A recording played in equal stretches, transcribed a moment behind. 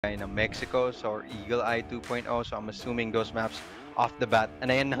ng Mexico, so or Eagle Eye 2.0. So I'm assuming those maps off the bat.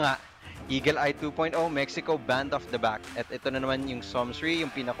 And ayan na nga, Eagle Eye 2.0, Mexico banned off the back. At ito na naman yung Somsri, yung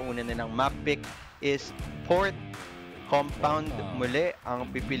pinakauna nilang map pick is Port Compound muli ang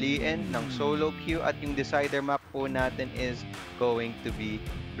pipiliin ng solo queue at yung decider map po natin is going to be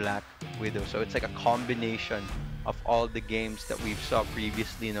Black Widow. So it's like a combination of all the games that we've saw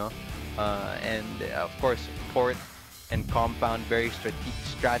previously, no? And of course, Port and Compound, very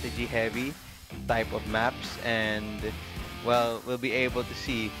strategy heavy type of maps, and well, we'll be able to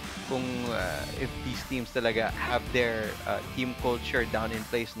see kung if these teams talaga have their team culture down in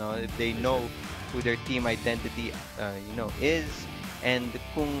place, no? If they know who their team identity is, and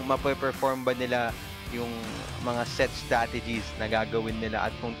kung mape-perform ba nila yung mga set strategies na gagawin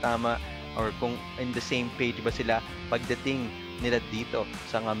nila, at kung tama or kung in the same page ba sila pagdating nila dito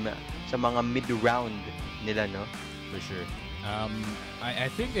sa mga mid-round nila, no? For sure. I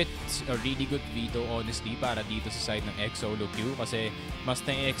think it's a really good veto, honestly, para dito sa side ng xSOLOQUEue kasi mas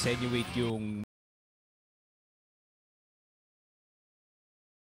na-extenuate yung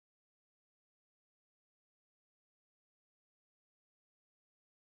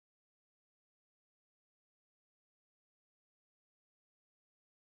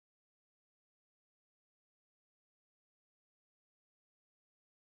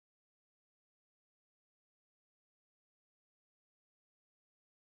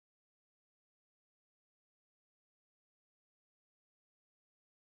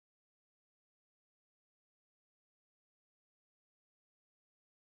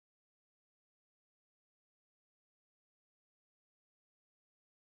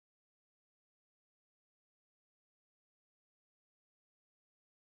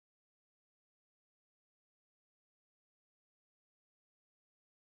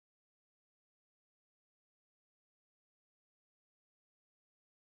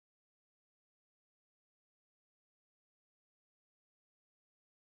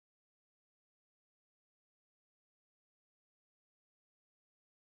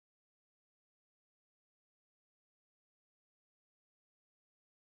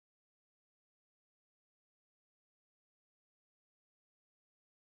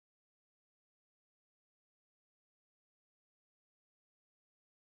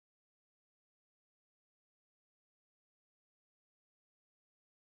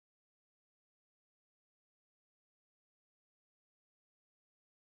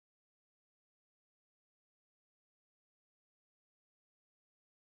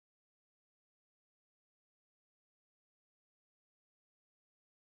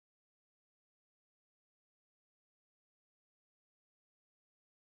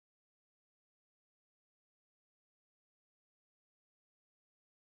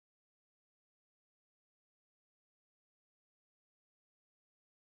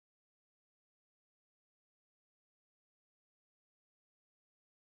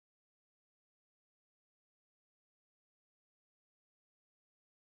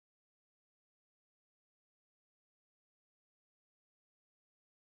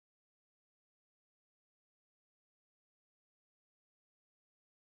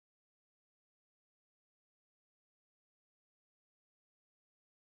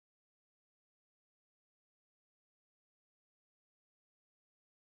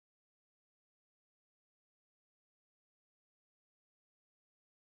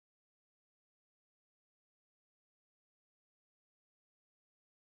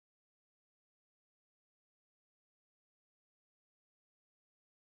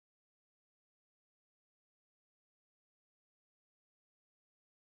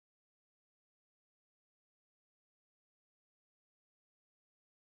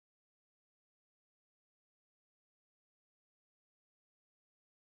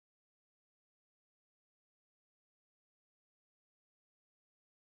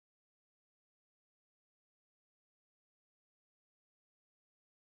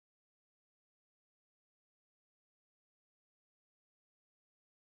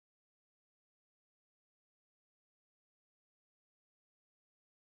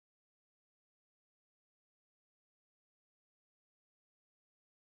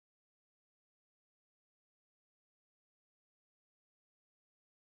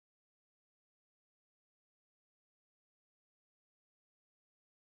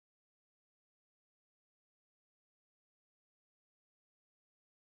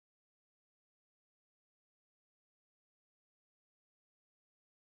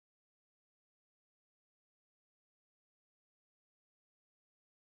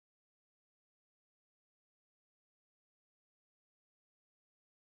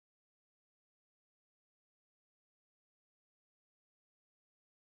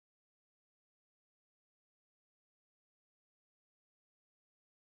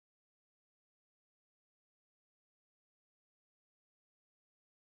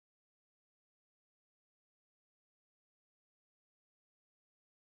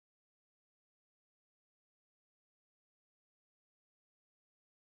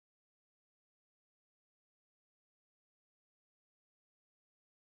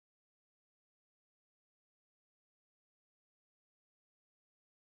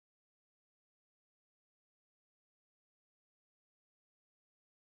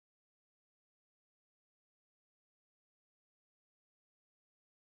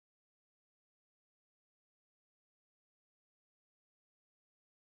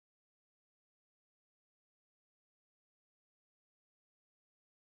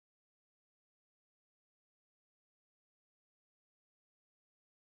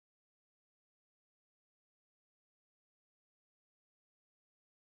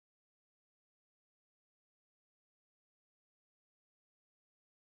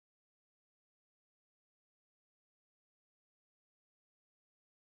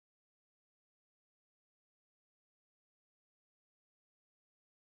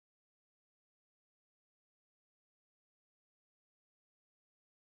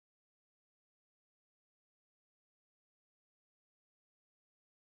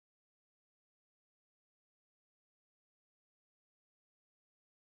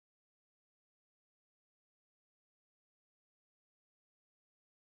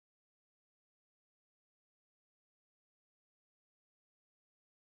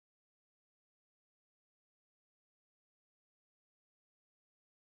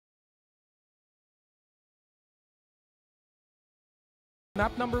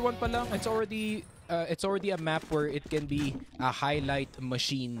map number 1 pa lang, it's already a map where it can be a highlight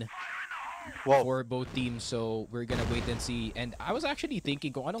machine for both teams. So we're gonna wait and see. And I was actually thinking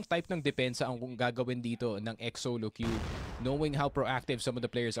kung anong type ng depensa ang gagawin dito ng xSOLOQUEue, knowing how proactive some of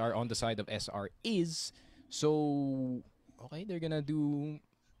the players are on the side of SR is. So okay, they're gonna do,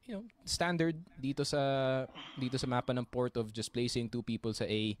 you know, standard dito sa mapa ng port of just placing 2 people sa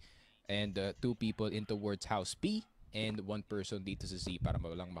A and 2 people in towards house B and 1 person dito sa Z para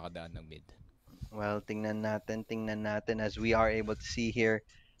walang makadaan ng mid. Well, tingnan natin as we are able to see here.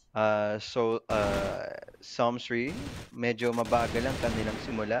 Somsri, medyo mabagal ang kanilang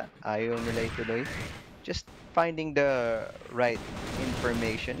simula. Ayaw nila ituloy. Just finding the right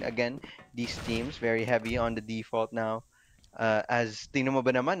information. Again, these teams very heavy on the default now. As tingnan mo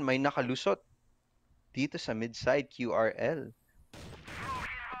ba naman, may nakalusot dito sa mid-side QRL.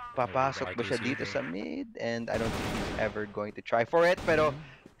 Papasok ba siya dito sa mid? And I don't think he's ever going to try for it. Pero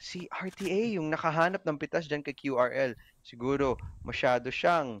si RTA, yung nakahanap ng pitas dyan kay QRL, siguro masyado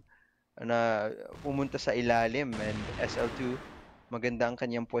siyang pumunta sa ilalim. And SL2, maganda ang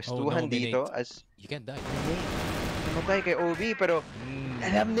kanyang pwestuhan dito. As you can't die. Namatay kay OB, pero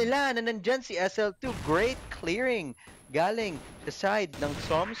alam nila na nandyan si SL2. Great clearing galing sa side ng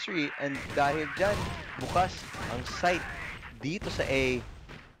Somsri. And dahil dyan, bukas ang sight dito sa A.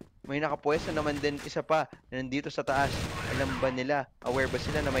 May nakapwesto naman din isa pa na nandito sa taas. Alam ba nila? Aware ba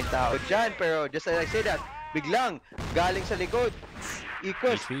sila na may tao dyan? Pero just as I say that, biglang galing sa likod.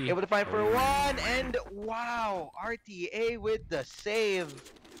 Ikos, able to find for 1. And wow! RTA with the save.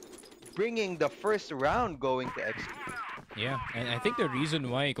 Bringing the first round going to X. Yeah, and I think the reason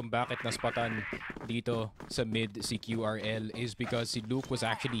why kung bakit naspatan dito sa mid si QRL is because si Luke was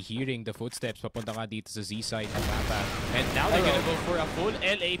actually hearing the footsteps papunta nga dito sa Z side ng mapa. And now they're gonna go for a full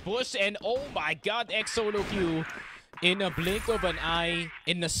LA push, and oh my god, xSOLOQUEue in a blink of an eye,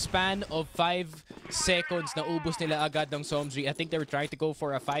 in a span of 5 seconds, naubos nila agad ng Somsri. I think they were trying to go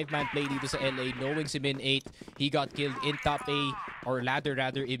for a 5-man play dito sa LA, knowing si Min 8, he got killed in top A, or ladder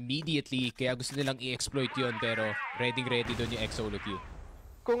rather, immediately. Kaya gusto nilang i-exploit yun, pero ready doon yung xSOLOQUEue.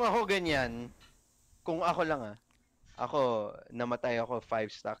 Kung ako ganyan, kung ako lang ako, namatay ako 5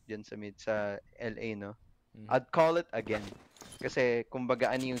 stack dyan sa mid sa LA, no? I'd call it again. Kasi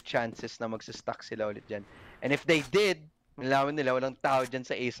kumbaga ano yung chances na magsa-stack sila ulit dyan. And if they did, nalaman nila walang tao dyan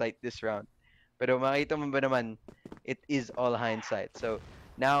sa A site this round. Pero makita mo ba naman, it is all hindsight. So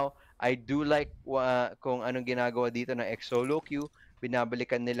now, I do like kung anong ginagawa dito ng xSOLOQUEue.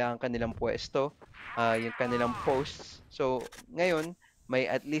 Binabalikan nila ang kanilang pwesto, yung kanilang posts. So ngayon,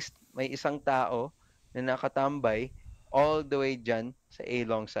 at least may isang tao na nakatambay all the way dyan sa A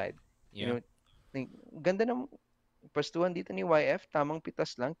long side. Yeah. You know, ganda ng pwestuhan dito ni YF. Tamang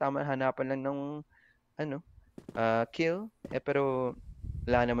pitas lang, tamang hanapan lang ng kill. Pero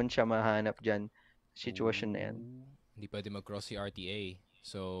wala naman siya mahanap dyan. Situation na yan. Hindi pwede mag-cross si RTA.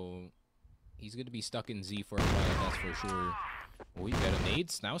 So, he's gonna be stuck in Z for a while, that's for sure. Uy, pero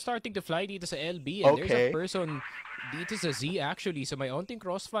nades now starting to fly dito sa LB. And there's a person dito sa Z actually. So, may onting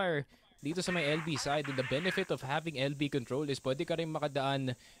crossfire dito sa may LB side. And the benefit of having LB control is pwede ka rin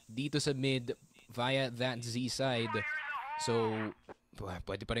makadaan dito sa mid via that Z side. So,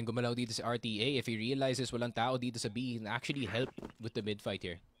 pwede pa rin gumalaw dito sa RTA if he realizes walang tao dito sa B and actually help with the mid fight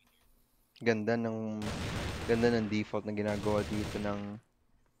here. Ganda ng default na ginagawa dito ng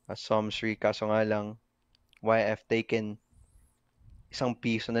Somsri. Kaso nga lang, YF taken isang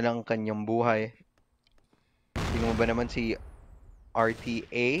piso na lang kanyang buhay. Tingnan mo ba naman si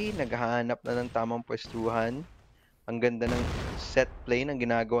RTA, naghahanap na ng tamang pwestuhan. Ang ganda ng set play ng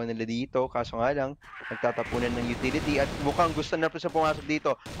ginagawa nila dito. Kaso nga lang, nagtatapunan ng utility at mukhang gusto na sa pumasok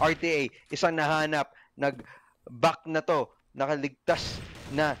dito. RTA, isang nahanap. Nag-back na to. Nakaligtas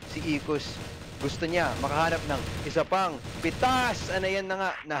na si Ikos. Gusto niya makahanap ng isa pang pitas. Ano yan na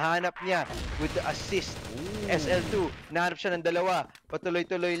nga, nahanap niya with the assist. SL2, nahanap siya ng dalawa.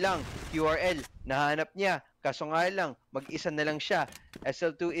 Patuloy-tuloy lang. QRL, nahanap niya. Kaso nga lang, mag-isa na lang siya.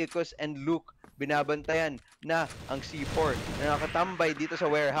 SL2, Ikos, and Luke, binabantayan na ang C4 na nakatambay dito sa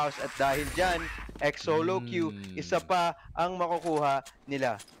warehouse. At dahil dyan, xSOLOQUEue, isa pa ang makukuha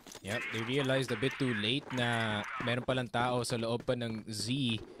nila. Yep, they realized a bit too late na meron palang tao sa loob pa ng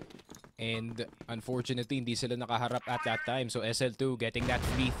Z. And unfortunately, hindi sila nakaharap at that time. So SL2 getting that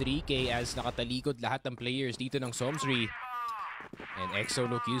free 3K as nakatalikod lahat ng players dito ng Somsri. And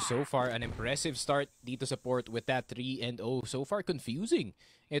xSOLOQUEue so far an impressive start dito sa port with that 3-0. So far confusing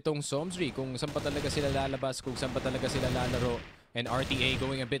itong Somsri kung saan pa talaga sila lalabas, kung saan pa talaga sila lalaro. And RTA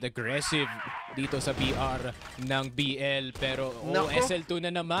going a bit aggressive dito sa BR ng BL. Pero SL2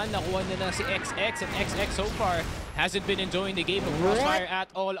 na naman, nakuha na si XX. And XX so far hasn't been enjoying the game of Crossfire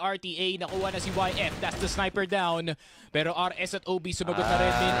at all. RTA, nakuha na si YF. That's the sniper down. Pero RS at OB sumagot na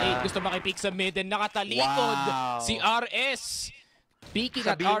rin. Min 8 gusto makipik sa mid and nakatalikod si RS. Peeking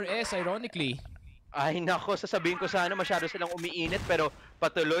at RS, ironically. Ay nako, sasabihin ko sana masyado silang umiinit pero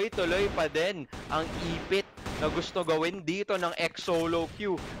patuloy-tuloy pa din ang ipit na gusto gawin dito ng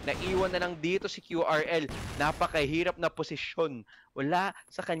xSOLOQUEue. Naiwan na lang dito si QRL. Napakahirap na posisyon. Wala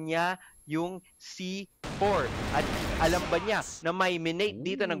sa kanya yung C4. At alam ba niya na may minate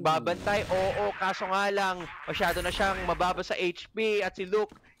dito nagbabantay? Oo, kaso nga lang masyado na siyang mababa sa HP at si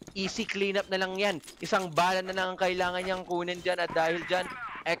Luke, easy cleanup na lang yan. Isang bala na lang ang kailangan niyang kunin dyan at dahil dyan,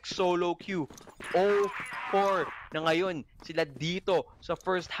 xSOLOQUEue 0-4 na ngayon sila dito sa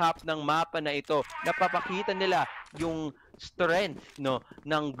first half ng mapa na ito. Napapakita nila yung strength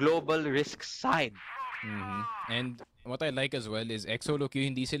ng global risk side. And what I like as well is xSOLOQUEue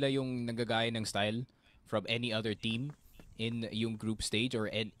hindi sila yung nagagaya ng style from any other team in yung group stage or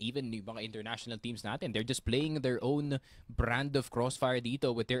even yung mga international teams natin. They're just playing their own brand of Crossfire dito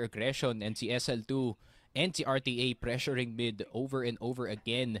with their aggression, and si SL2 and si RTA pressuring mid over and over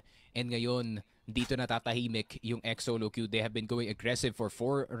again. And ngayon, dito natatahimik yung xSOLOQUEue. They have been going aggressive for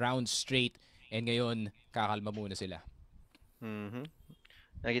 4 rounds straight. And ngayon, kakalma muna sila.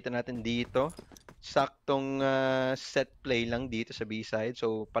 Nakita natin dito, saktong set play lang dito sa B-side.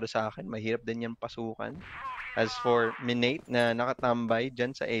 So, para sa akin, mahirap din yan pasukan. As for Minate na nakatambay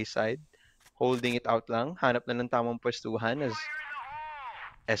dyan sa A-side, holding it out lang. Hanap na ng tamang pwestuhan as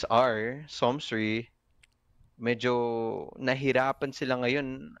SR, Somsri, medyo nahirapan sila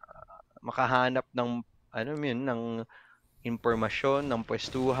ngayon makahanap ng ng impormasyon, ng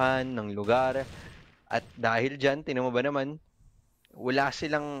pwestuhan, ng lugar. At dahil dyan, tinan mo ba naman, wala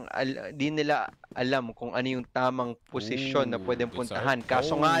silang, di nila alam kung ano yung tamang posisyon na pwedeng puntahan.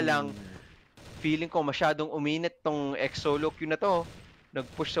 Kaso nga lang, feeling ko masyadong uminit tong xSOLOQUEue na to.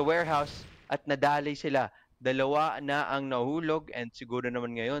 Nag-push sa warehouse at nadalay sila. 2 na ang nahulog and siguro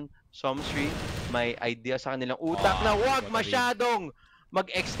naman ngayon, Somsri may idea sa kanilang utak na wag masyadong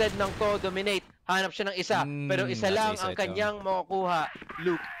mag-extend ng todo dominate. Hanap siya ng isa, pero isa lang ang kanyang makukuha.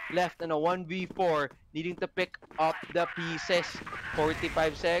 Luke left on a 1v4, needing to pick up the pieces.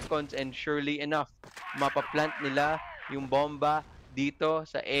 45 seconds and surely enough, mapaplant nila yung bomba dito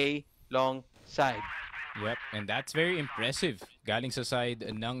sa A long side. Yep, and that's very impressive. Galing sa side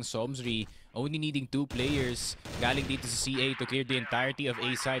ng Somsri, only needing 2 players. Galing dito sa CA to clear the entirety of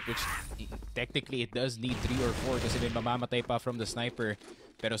A side, which technically it does need 3 or 4 kasi may mamamatay pa from the sniper.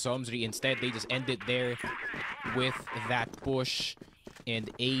 Pero Somsri instead, they just ended there with that push. And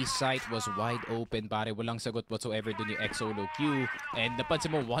A site was wide open, pare. Walang sagot whatsoever dun yung xSOLOQUEue. And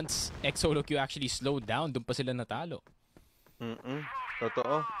napansin mo, once xSOLOQUEue actually slowed down, dun pa sila natalo.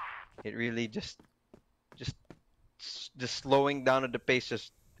 Totoo. It really just slowing down at the pace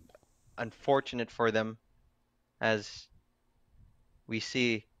is unfortunate for them, as we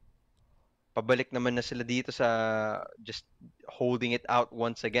see pabalik naman na sila dito sa just holding it out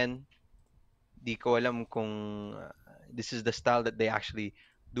once again. Di ko alam kung this is the style that they actually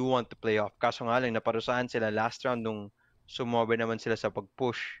do want to play off. Kaso nga lang, naparusahan sila last round nung sumobe naman sila sa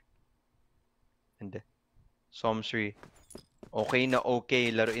pag-push. And Somsri, okay na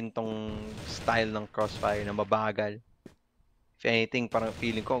okay laruin tong style ng Crossfire na mabagal. If anything, parang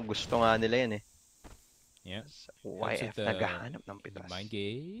feeling ko gusto nga nila yan eh. Yes. YF naghahanap ng pitas. Mind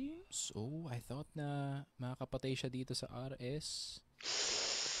games. Oh, I thought na makakapatay siya dito sa RS.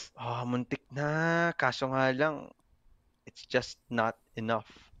 Muntik na. Kaso nga lang, it's just not enough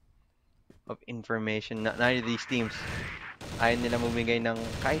of information. Neither of these teams, ayaw nila bumigay ng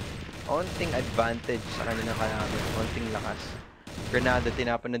kahit onting advantage sa kanilang kalaban. Onting lakas. Granada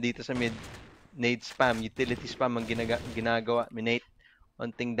tinapon na dito sa mid. Nade spam, utility spam ang ginagawa. Minate,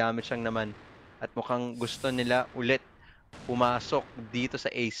 onting damage lang naman. At mukhang gusto nila ulit pumasok dito sa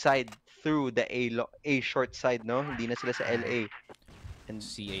A side through the A short side, no? Hindi na sila sa LA. And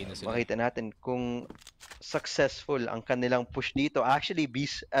CA na sila. Makita natin kung successful ang kanilang push dito. Actually,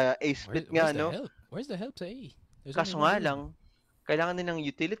 A split nga, no? Where's the help sa A? Kaso nga lang, kailangan nilang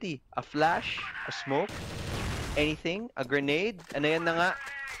utility. A flash, a smoke, anything, a grenade. Ano yan na nga?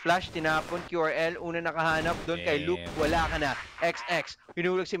 Flash, tinapon, QRL, una nakahanap doon kay Luke, wala ka na. XX,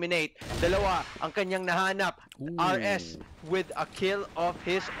 hinulog si Minate. 2, ang kanyang nahanap. RS with a kill of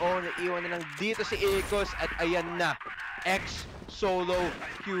his own. Iwan na lang dito si Ikos at ayan na.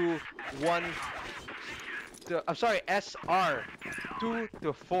 xSOLOQUEue 1 to, SR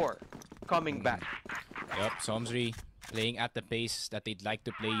 2-4 coming back. Yup, Somsri playing at the pace that they'd like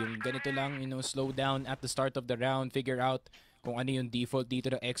to play. Yung ganito lang, slow down at the start of the round, figure out kung ano yung default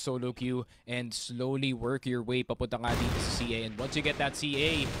dito ng xSOLOQUEue and slowly work your way papunta nga dito sa CA. And once you get that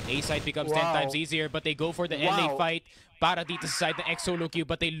CA, A side becomes 10 times easier, but they go for the LA fight para dito sa side ng xSOLOQUEue,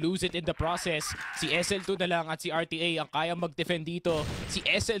 but they lose it in the process. Si SL2 na lang at si RTA ang kayang mag-defend dito. Si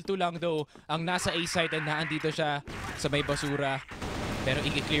SL2 lang though ang nasa A side and naandito siya sa may basura. Pero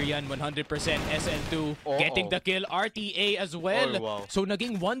i-clear yan 100%. SL2 getting the kill. RTA as well. So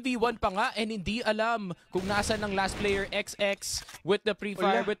naging 1v1 pa nga and hindi alam kung nasa ng last player. XX with the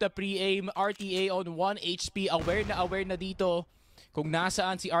pre-fire, with the pre-aim. RTA on 1 HP. Aware na dito kung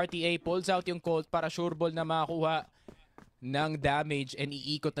nasaan si RTA. Pulls out yung Colt para sure ball na makakuha ng damage and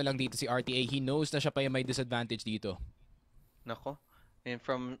iikot na lang dito si RTA. He knows na siya pa yung may disadvantage dito. Nako. And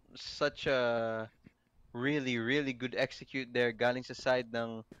from such a really good execute there galing sa side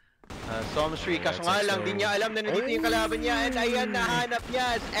ng Somsri. Kaso nga lang, di niya alam na nandito yung kalaban niya. And ayan, nahanap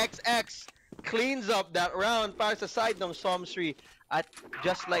niya as XX cleans up that round para sa side ng Somsri. At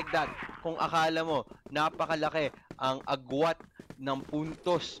just like that, kung akala mo, napakalaki ang agwat ng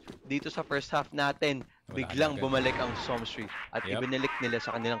puntos dito sa first half natin, biglang bumalik ang Somsri at ibinalik nila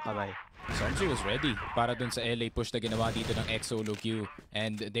sa kanilang kamay. Somsri was ready para dun sa LA push na ginawa dito ng xSOLOQUEue.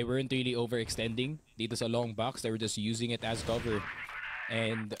 And they weren't really overextending dito sa long box. They were just using it as cover.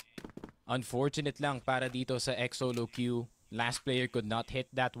 And unfortunate lang para dito sa xSOLOQUEue. Last player could not hit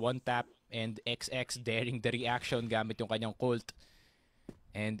that one tap. And XX daring the reaction gamit yung kanyang Colt.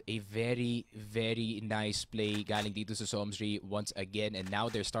 And a very nice play galing dito sa Somsri once again. And now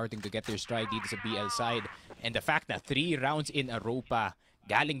they're starting to get their stride dito sa BL side. And the fact that 3 rounds in a row pa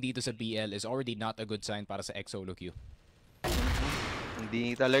galing dito sa BL is already not a good sign para sa xSOLOQUEue.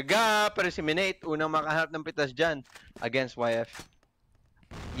 Hindi talaga, pero si Minate, unang makahanap ng pitas dyan against YF.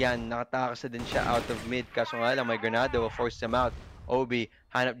 Yan, nakatakas na din siya out of mid. Kaso nga lang, may Granado will force him out. OB,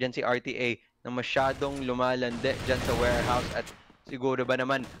 hanap dyan si RTA na masyadong lumalande dyan sa warehouse. At siguro ba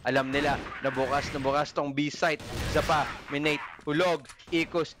naman, alam nila na bukas tong B-site. Isa pa, Minate, hulog,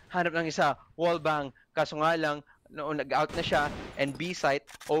 ikos, hanap ng isa, wallbang. Kaso nga lang, noong nag-out na siya, and B-site,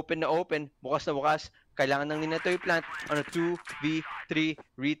 open na open, bukas na bukas, kailangan nang ninatoy plant on a 2v3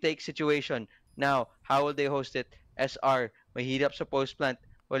 retake situation. Now, how will they host it? SR, mahirap sa post plant.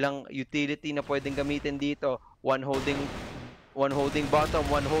 Walang utility na pwedeng gamitin dito. One holding bottom,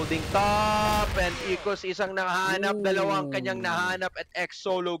 one holding top, and Ikos isang nahanap, dalawang kanyang nahanap at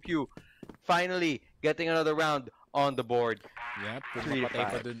xSOLOQUEue. Finally, getting another round on the board. Yep, kung mapatay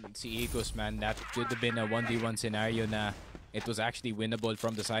pa dun si Ikos, man, that could have been a 1v1 scenario na it was actually winnable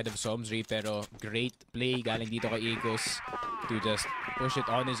from the side of Somsri, pero great play galing dito kay Ikos to just push it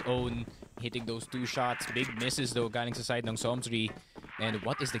on his own, hitting those 2 shots. Big misses though galing sa side ng Somsri. And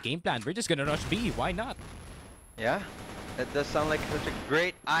what is the game plan? We're just gonna rush B, why not? Yeah, that does sound like such a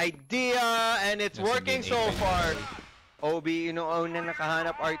great idea, and it's working so far. OB, you know, na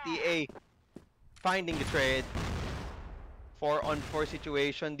nakahanap RTA, finding the trade. 4-on-4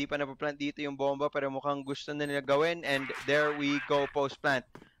 situation, di pa napaplant dito yung bomba pero mukhang gusto na nila gawin, and there we go, post plant.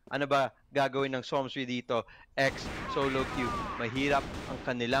 Ano ba gagawin ng Somsri dito? xSOLOQUEue, mahirap ang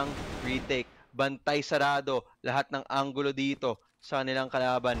kanilang retake. Bantay sarado, lahat ng angulo dito sa kanilang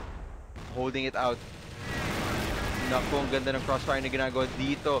kalaban. Holding it out. Naku, ang ganda ng crossfire na ginagawa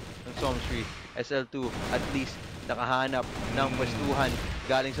dito ng Somsri. SL2 at least nakahanap ng pwestuhan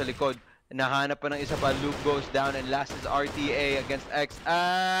galing sa likod. Nahanap pa ng isa pa. Luke goes down, and last is RTA against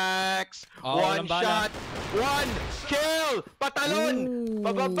XX. One shot, one kill. Patalon,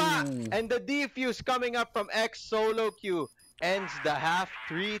 pababa, and the defuse coming up from xSOLOQUEue ends the half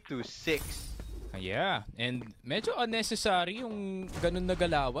 3-6. Yeah, and medyo unnecessary yung ganun na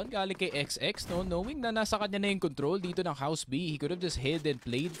galawan galing kay XX, no? Knowing na nasa kanya na yung control dito ng House B, he could have just hid and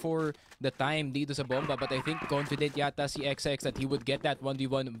played for the time dito sa bomba. But I think confident yata si XX that he would get that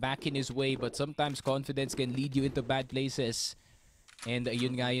 1v1 back in his way. But sometimes confidence can lead you into bad places. And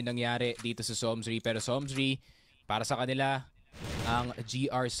yun nga yung nangyari dito sa Somsri. Pero Somsri, para sa kanila, ang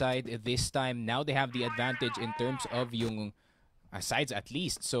GR side this time, now they have the advantage in terms of yung sides at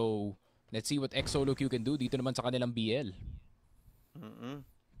least. So let's see what xSOLOQUEue can do dito naman sa kanilang BL.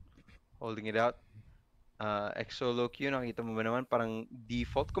 Holding it out. xSOLOQUEue, nakita mo ba naman parang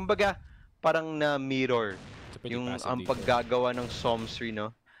default. Kumbaga, parang na-mirror yung ang paggagawa ng Somsri,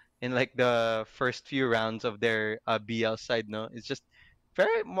 no? In like the first few rounds of their BL side, no? It's just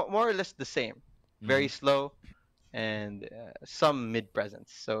very, more or less the same. Very slow and some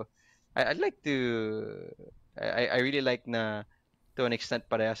mid-presence. So, I'd like to... I really like na to an extent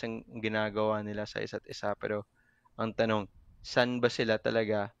parehas ang ginagawa nila sa isa't isa, pero ang tanong, saan ba sila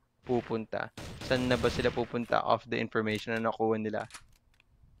talaga pupunta? Saan na ba sila pupunta off the information na nakuha nila?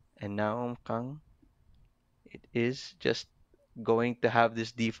 And now, Kang, it is just going to have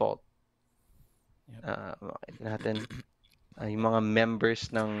this default. Makita natin yung mga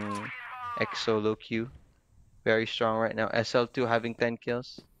members ng xSOLOQUEue. Very strong right now. SL2 having 10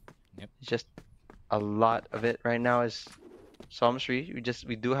 kills. Yep. It's just a lot of it right now is Somsri.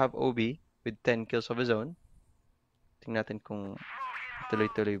 We do have OB with 10 kills of his own. Tingnan natin kung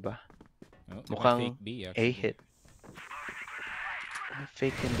tuloy-tuloy ba. Mukhang fake B, A hit. What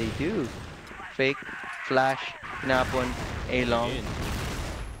fake can they do? Fake, flash, pinapon, A long.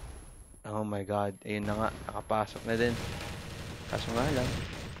 Oh my god, ayun na nga, nakapasok na din. Kaso nga lang,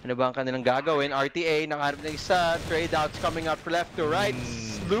 ano ba ang kanilang gagawin? RTA, nakaharap na isa, trade-outs coming up left to right.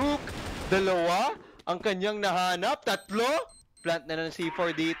 Luke, dalawa, ang kanyang nahanap, tatlo. Plant na ng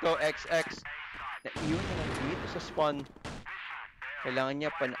C4 dito, XX. Naiwan na lang dito sa spawn. Kailangan niya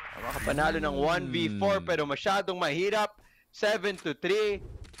makapanalo ng 1v4 pero masyadong mahirap. 7-3.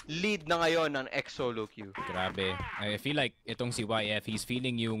 Lead na ngayon ng xSOLOQUEue. Grabe. I feel like itong si YF, he's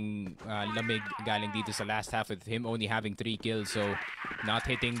feeling yung lamig galing dito sa last half with him only having 3 kills. So, not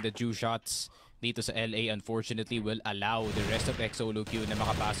hitting the Jew shots dito sa LA unfortunately will allow the rest of xSOLOQUEue na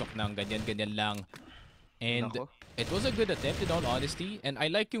makapasok ng ganyan-ganyan lang. And it was a good attempt in all honesty. And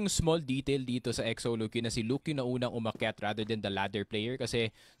I like yung small detail dito sa xSOLOQUEue na si Luke yung naunang umakyat rather than the ladder player. Kasi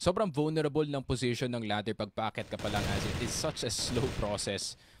sobrang vulnerable ng position ng ladder pag paakyat ka pa lang as it is such a slow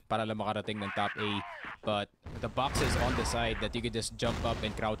process para lang makarating ng top A. But the boxes on the side that you can just jump up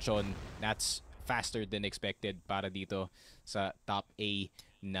and crouch on, that's faster than expected para dito sa top A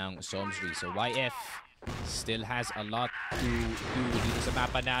ng Somsri. So YF still has a lot to do dito sa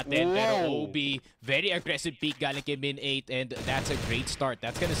mapa natin. Pero OB, very aggressive peak galing kay min 8 and that's a great start.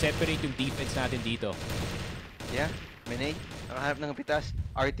 That's gonna separate yung defense natin dito. Yeah, min 8, nakahanap ng pitas.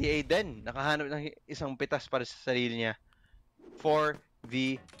 RTA din, nakahanap ng isang pitas para sa sarili niya.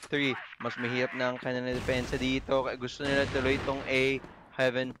 4v3. Mas mahirap na ang kanilang depensa dito. Gusto nila tuloy itong A,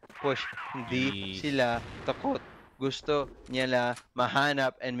 heaven push. Hindi sila takot. Gusto nila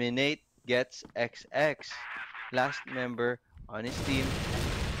mahanap and min 8 gets XX. Last member on his team.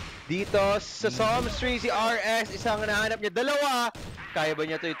 Dito sa Somsri, si RS, isang nahanap niya. Dalawa! Kaya ba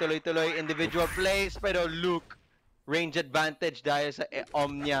niya tuloy-tuloy individual plays? Pero Luke, range advantage dahil sa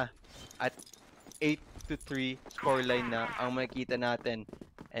niya. At 8-3 scoreline na ang makikita natin.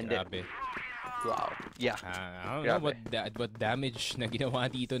 And Grabe. Wow. Yeah. I don't know what damage na ginawa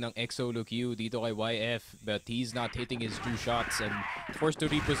dito ng xSOLOQUEue dito kay YF, but he's not hitting his two shots and forced to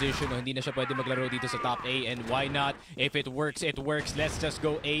reposition. Hindi na siya pwede maglaro dito sa top A, and why not? If it works, it works. Let's just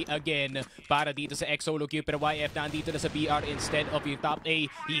go A again para dito sa xSOLOQUEue, pero YF nandito na sa BR instead of yung top A.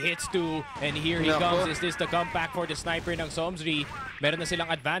 He hits 2 and here he comes. Is this the comeback for the sniper ng Somsri? Meron na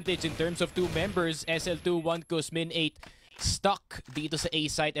silang advantage in terms of 2 members. SL2, 1 kus, min 8 stuck dito sa A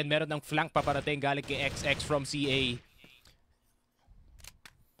site and meron ng flank paparating galing kay XX from CA.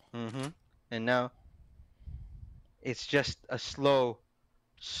 And now it's just a slow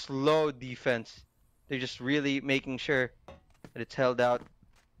defense. They're just really making sure that it's held out.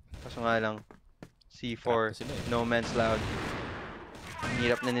 Kaso nga lang, C4, no man's loud.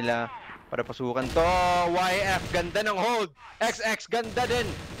 Hirap na nila para pasukan to. YF, ganda ng hold. XX, ganda din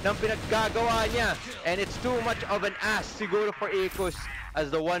ng pinaggagawa niya. And it's too much of an ass siguro for Ecos as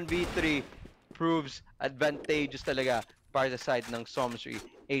the 1v3 proves advantageous talaga para sa side ng Somsri.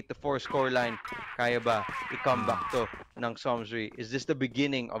 8-4 scoreline. Kaya ba i-comeback to ng Somsri? Is this the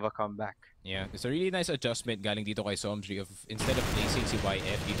beginning of a comeback? Yeah, it's a really nice adjustment galing dito kay Somsri of instead of placing si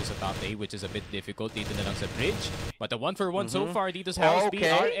YF dito sa top A, which is a bit difficult dito na lang sa bridge. But a 1-for-1 so far dito sa House B.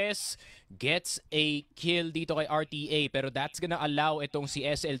 RS gets a kill dito kay RTA, pero that's gonna allow itong si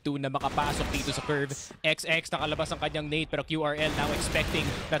SL2 na makapasok dito sa curve. XX nakalabas ang kanyang nade, pero QRL now expecting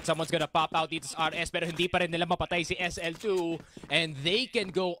that someone's gonna pop out dito sa RS, pero hindi pa rin nila mapatay si SL2 and they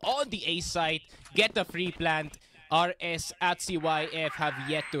can go on the A site, get the free plant. RS at CYF have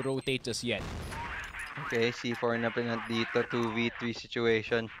yet to rotate just yet. Okay, C4 na pinant dito, 2v3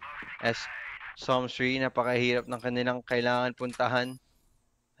 situation. As Somsri, napakahirap ng kanilang kailangan puntahan.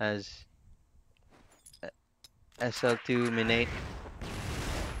 As SL2 min 8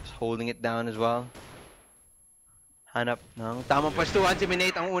 is holding it down as well. Hanap ng tamang pwestuhan si min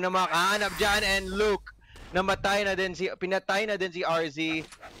 8 ang una makahanap dyan, and Luke, pinatay na din si RZ.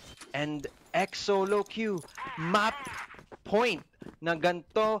 And xSOLOQUEue map point na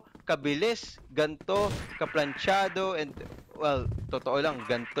ganto kabilis, ganto kaplanchado, and well, totoo lang,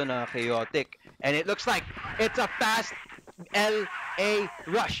 ganto na chaotic. And it looks like it's a fast LA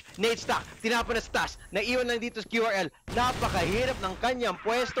rush. Nade stack, tinapon na sa taas, naiwan lang dito sa QRL. Napakahirap ng kanyang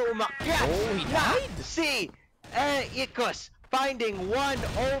pwesto umakyat. Oh, he died? Si Ecos finding one.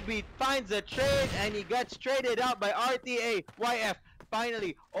 Obi finds a trade and he gets traded out by RTA. YF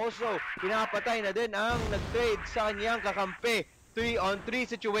finally also pinapatay na din ang nag-trade sa kanyang kakampi. 3-on-3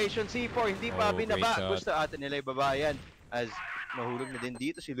 situation. C4 hindi pa binaba. Gusto ata nila ibaba yan as mahulog na din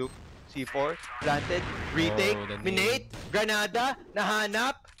dito si Luke. C4 planted, retake, minate, granada,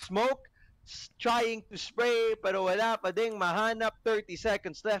 nahanap, smoke, trying to spray pero wala pa ding mahanap. 30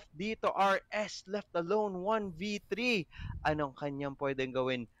 seconds left dito. RS left alone 1v3. Anong kanyang pwedeng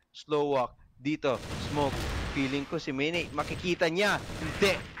gawin? Slow walk dito. Smoke. Feeling ko si Minate makikita niya.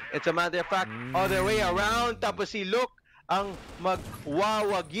 Hindi. It's a matter of fact, other way around. Tapos si Luke ang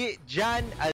magwawagi dyan.